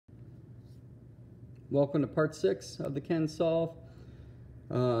Welcome to part 6 of the Can Solve.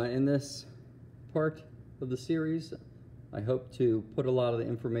 In this part of the series, I hope to put a lot of the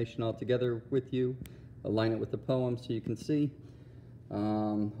information all together with you, align it with the poem so you can see.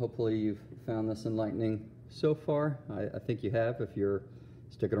 Hopefully you've found this enlightening so far. I think you have if you're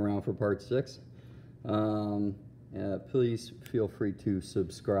sticking around for part 6. Please feel free to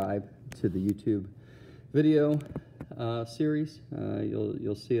subscribe to the YouTube video series.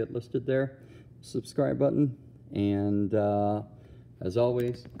 You'll see it listed there. Subscribe button, and as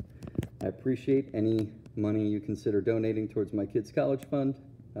always, I appreciate any money you consider donating towards my kids' college fund.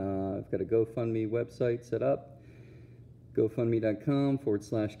 I've got a GoFundMe website set up,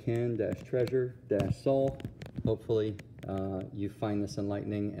 gofundme.com/can-treasure-solve. Hopefully you find this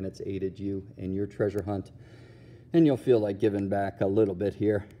enlightening and it's aided you in your treasure hunt, and you'll feel like giving back a little bit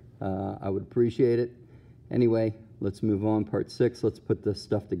here. I would appreciate it. Anyway, let's move on. Part 6, let's put this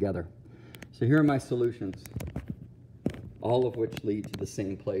stuff together. So here are my solutions, all of which lead to the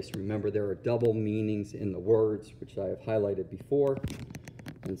same place. Remember, there are double meanings in the words, which I have highlighted before.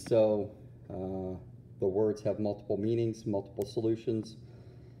 And so the words have multiple meanings, multiple solutions.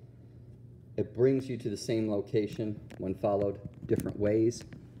 It brings you to the same location when followed different ways.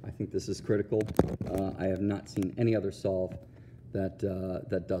 I think this is critical. I have not seen any other solve that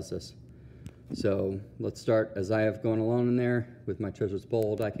does this. So let's start. As I have gone along in there with my treasures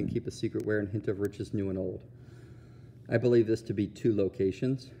bold, I can keep a secret where and hint of riches new and old. I believe this to be 2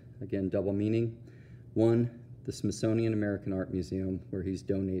 locations, again double meaning. One, the Smithsonian American Art Museum, where he's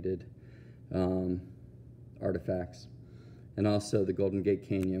donated artifacts, and also the Golden Gate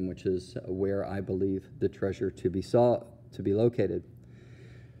Canyon, which is where I believe the treasure to be located.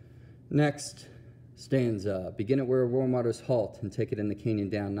 Next stanza, begin at where warm waters halt and take it in the canyon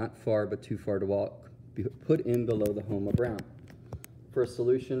down, not far but too far to walk, put in below the home of Brown. First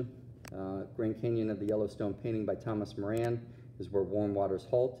solution, Grand Canyon of the Yellowstone painting by Thomas Moran is where warm waters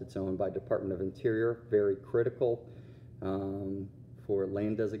halt. It's owned by Department of Interior, very critical for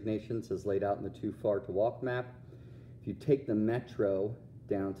land designations as laid out in the too far to walk map. If you take the metro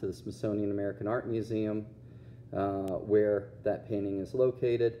down to the Smithsonian American Art Museum, where that painting is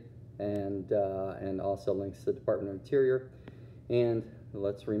located, and also links to the Department of Interior. And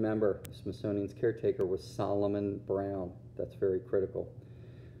let's remember, Smithsonian's caretaker was Solomon Brown. That's very critical.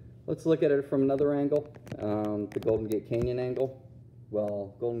 Let's look at it from another angle, the Golden Gate Canyon angle.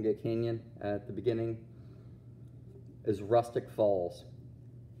 Well, Golden Gate Canyon at the beginning is rustic falls,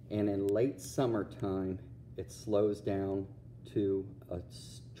 and in late summertime it slows down to a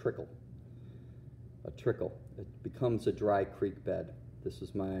trickle. It becomes a dry creek bed. This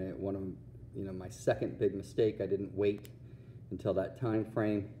was my second big mistake. I didn't wait until that time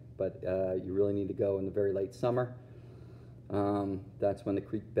frame, but you really need to go in the very late summer. That's when the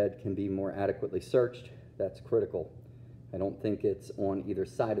creek bed can be more adequately searched. That's critical. I don't think it's on either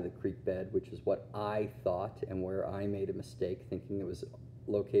side of the creek bed, which is what I thought and where I made a mistake, thinking it was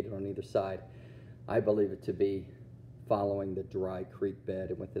located on either side. I believe it to be following the dry creek bed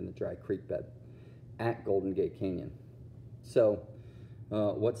and within the dry creek bed at Golden Gate Canyon. So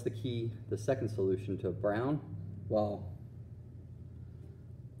what's the second solution to Brown? Well,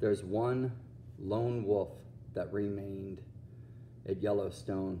 there's one lone wolf that remained at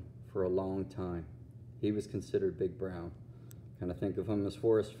Yellowstone for a long time. He was considered Big Brown. Kind of think of him as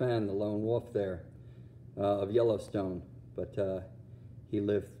Forrest Fenn, the lone wolf there of Yellowstone. But he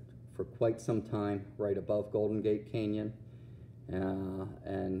lived for quite some time right above Golden Gate Canyon,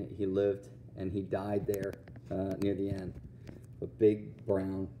 and he lived and he died there near the end. But Big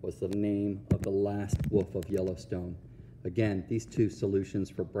Brown was the name of the last wolf of Yellowstone. Again, these 2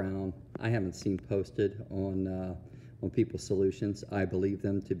 solutions for Brown, I haven't seen posted on people's solutions. I believe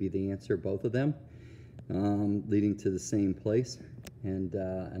them to be the answer, both of them, leading to the same place. And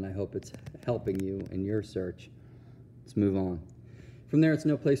I hope it's helping you in your search. Let's move on. From there, it's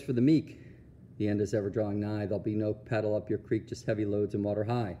no place for the meek. The end is ever drawing nigh. There'll be no paddle up your creek, just heavy loads and water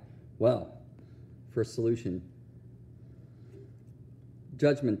high. Well, first solution,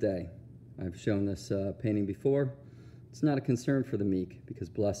 Judgment Day. I've shown this painting before. It's not a concern for the meek, because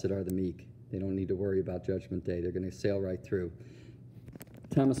blessed are the meek. They don't need to worry about Judgment Day. They're going to sail right through.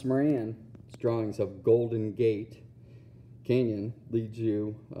 Thomas Moran's drawings of Golden Gate Canyon leads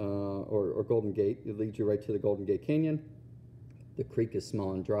you, or Golden Gate, it leads you right to the Golden Gate Canyon. The creek is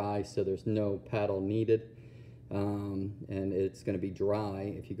small and dry, so there's no paddle needed, and it's going to be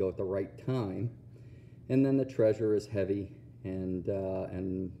dry if you go at the right time. And then the treasure is heavy, and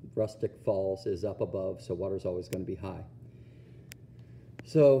Rustic Falls is up above, so water's always going to be high.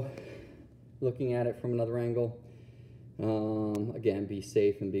 So looking at it from another angle, Again, be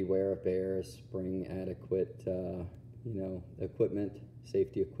safe and beware of bears. Bring adequate, equipment,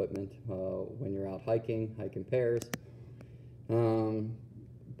 safety equipment when you're out hiking pairs.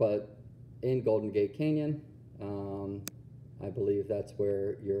 But in Golden Gate Canyon, I believe that's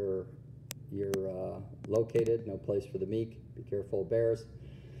where you're located. No place for the meek. Be careful of bears.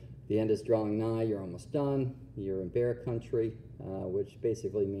 The end is drawing nigh. You're almost done. You're in bear country, which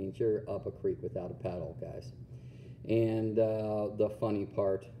basically means you're up a creek without a paddle, guys. And the funny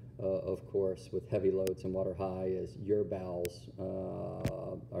part, of course, with heavy loads and water high is your bowels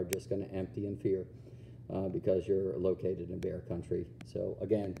are just going to empty in fear because you're located in bear country. So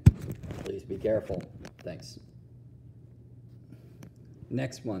again, please be careful. Thanks.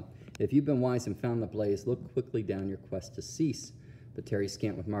 Next one. If you've been wise and found the blaze, look quickly down your quest to cease. But Terry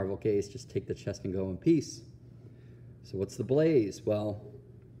scant with marvel gaze, just take the chest and go in peace. So what's the blaze? Well,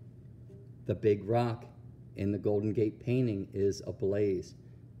 the big rock in the Golden Gate painting is ablaze.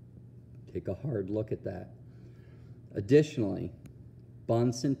 Take a hard look at that. Additionally,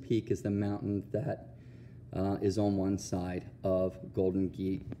 Bunsen Peak is the mountain that is on one side of Golden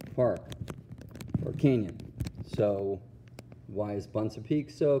Gate Park or Canyon. So why is Bunsen Peak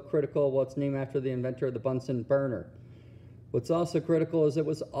so critical? Well, it's named after the inventor of the Bunsen burner. What's also critical is it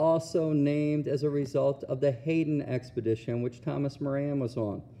was also named as a result of the Hayden expedition, which Thomas Moran was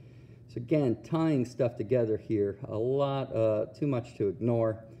on. So again, tying stuff together here, a lot, too much to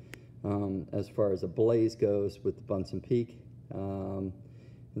ignore as far as a blaze goes with the Bunsen Peak. And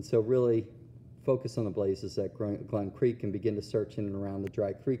so really focus on the blazes at Glen Creek and begin to search in and around the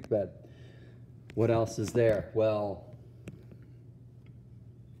dry creek bed. What else is there? Well,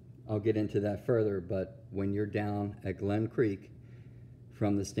 I'll get into that further, but when you're down at Glen Creek,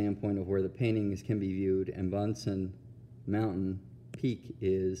 from the standpoint of where the paintings can be viewed and Bunsen Mountain Peak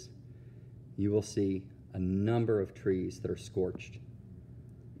is, you will see a number of trees that are scorched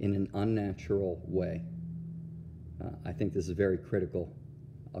in an unnatural way. I think this is very critical.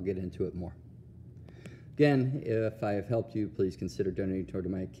 I'll get into it more. Again, if I have helped you, please consider donating toward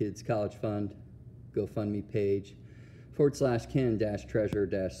my kids' college fund, GoFundMe page,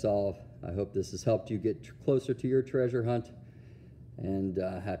 /can-treasure-solve. I hope this has helped you get closer to your treasure hunt, and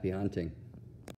happy hunting.